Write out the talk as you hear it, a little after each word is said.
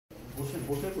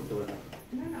বসে করতে পারেন?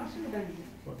 না না অসুবিধা নেই।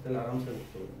 তাহলে আরামসে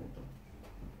করতে পারেন একদম।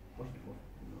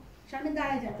 সামনে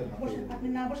দাঁড়ায় যান, বসে আপনি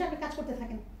না বসে আপনি কাজ করতে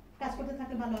থাকেন, কাজ করতে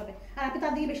থাকলে ভালো হবে। আর আপনি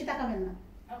তার দিকে বেশি তাকাবেন না।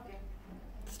 Okay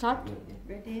start.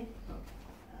 Ready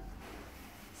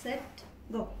set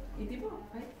go. দিব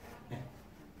ভাই?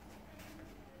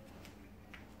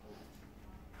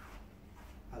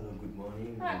 Hello, good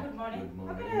morning. Hi, good morning. Good morning.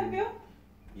 How can I help you?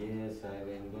 Yes, I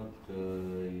am not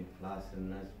last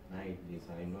night. Yes,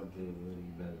 I am not very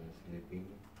well sleeping.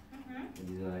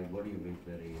 This I body weight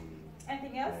very.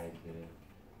 Anything else?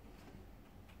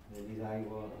 This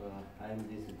I am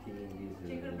just thinking this.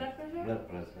 Check your blood pressure. Blood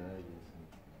pressure. Yes.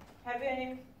 Have you any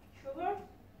sugar?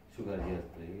 Sugar, yes,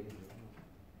 please.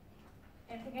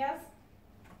 Anything else?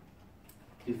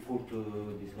 This food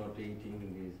is not eating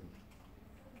this.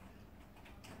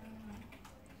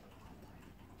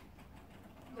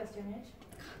 Just a minute.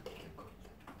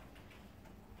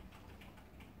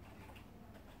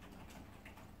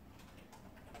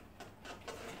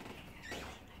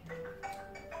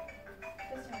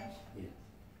 Just a minute. Yes.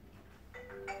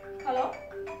 Hello?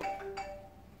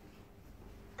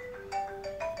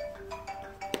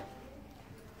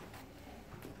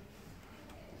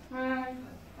 Hi.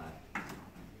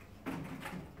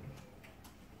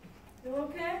 You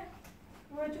okay?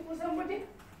 You want to call somebody?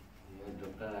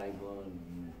 Doctor, I gone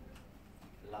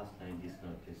last night is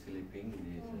not sleeping.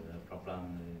 This problem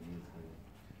is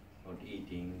not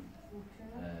eating.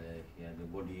 Yeah, the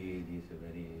body is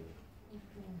very.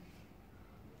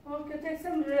 Okay, take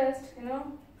some rest, you know.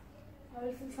 I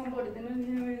will see somebody, then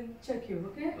we will check you,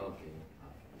 okay? Okay.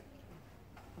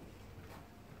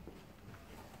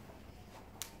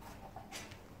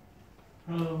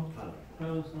 Hello. Hello.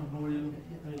 Hello, son. How are you?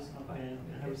 Yes, okay.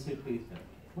 Have a seat, please.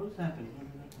 What's happening? What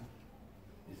is happening?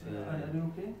 It's, Are you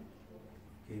okay?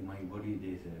 okay, my body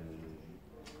is.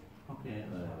 Okay.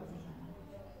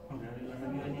 Okay.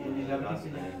 Have you any Last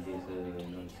diabetes? night is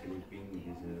not sleeping.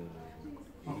 Is.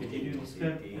 Okay. Did you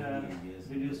describe? Yes.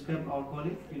 Did you describe our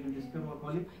colleague? Did you describe our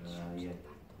colleague?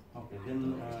 Yeah. Okay. Then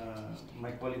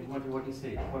my colleague, what he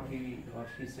said? What he or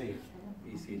she said?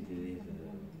 He said is.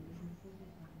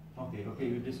 Okay. Okay.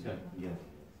 You described. Yes.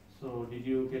 So did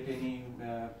you get any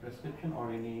prescription or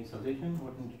any suggestion?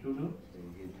 What need to do?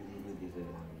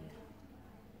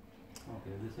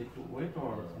 Okay. They say to wait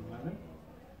or something like that.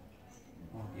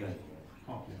 Okay. Yes.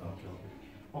 Okay. Okay. Okay.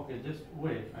 Okay. Just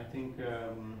wait. I think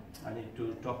I need to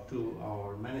talk to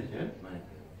our manager.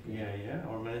 Yeah.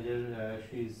 Our manager,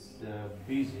 she's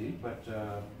busy, but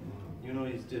you know,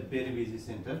 it's a very busy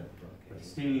center. But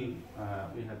still,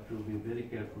 we have to be very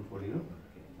careful for you.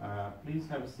 Please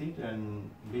have a seat and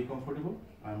be comfortable.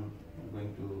 I'm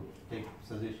going to take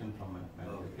suggestion from my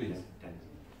manager. Please. Thanks.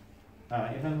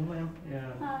 Hello, ma'am.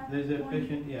 Yeah. There's a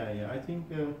patient. Yeah. I think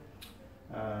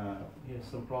he has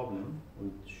some problem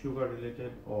with sugar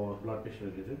related or blood pressure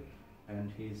related,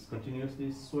 and he's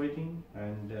continuously sweating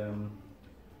and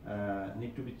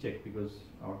need to be checked because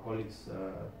our colleagues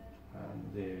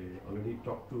they already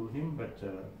talked to him, but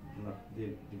they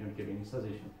didn't give any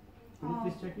suggestion. Can you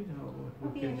please check it? What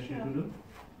Okay, can we sure. do?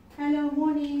 Hello,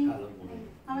 morning. Hello, morning.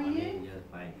 How are you? Yes,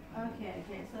 fine. Okay.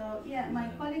 So yeah, my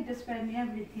colleague described me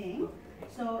everything.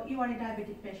 So you are a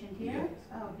diabetic patient here? Yes.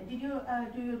 Okay. Did you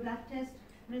do your blood test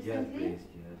Yes, recently? please.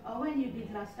 Yes. When you did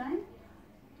last time?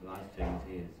 Last time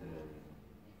is.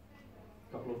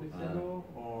 Couple of weeks ago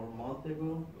or month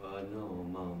ago? No,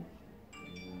 mom.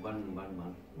 One month. 1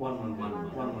 month. 1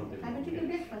 month. 1 month ago. Have you taken Okay.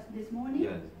 breakfast this morning?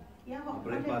 Yes. Yeah.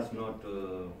 Breakfast not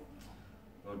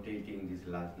eating this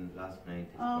last night.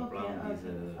 Problem is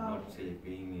not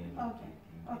sleeping. And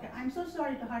Okay. I'm so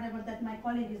sorry to hear about that. My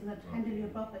colleague is not handling you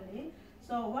properly.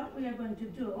 So what we are going to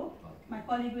do, my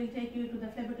colleague will take you to the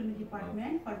phlebotomy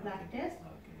department for blood test.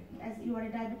 Okay. As you are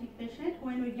a diabetic patient,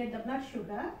 when we get the blood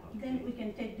sugar, then we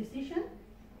can take decision.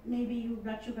 Maybe your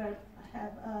blood sugar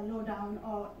have low down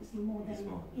or is more than. It's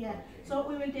more. Yeah. Okay. So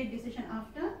we will take decision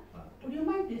after. Would you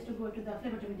mind please to go to the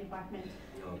phlebotomy department?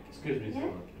 Okay. Excuse me, sir.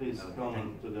 Yeah? Please Okay.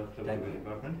 come to the Thank you.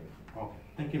 department. Okay.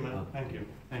 Thank you, madam. Okay.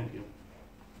 Thank you.